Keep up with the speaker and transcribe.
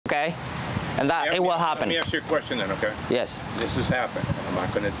okay? And that it will happen. Let me ask you a question then, okay? Yes. This has happened. I'm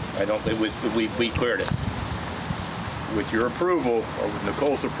not going to, we cleared it. With your approval, or with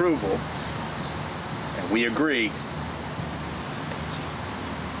Nicole's approval, and we agree.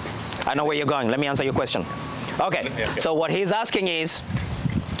 I know where you're going. Let me answer your question. Okay, so what he's asking is,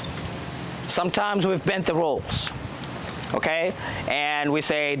 sometimes we've bent the rules, okay? And we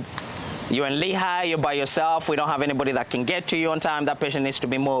said, you're in Lehigh, you're by yourself, we don't have anybody that can get to you on time, that patient needs to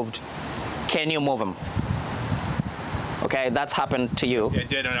be moved. Can you move him? Okay, that's happened to you. It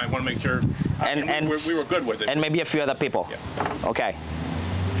did, and I want to make sure, and we were good with it. And maybe a few other people. Yeah. Okay.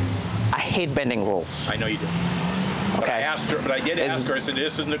 I hate bending rules. I know you do. But Okay. I asked her, but I did ask her, I said,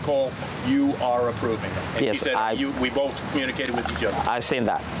 this is Nicole, you are approving it. And yes, she said, we both communicated with each other. I've seen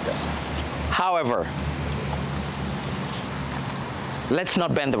that. Yeah. However, let's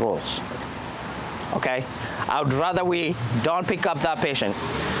not bend the rules, okay? I would rather we don't pick up that patient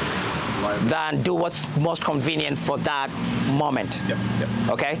than do what's most convenient for that moment, Yep, yep.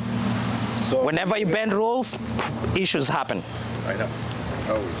 okay? So Whenever you bend rules, issues happen. I know.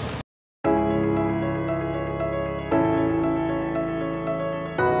 always.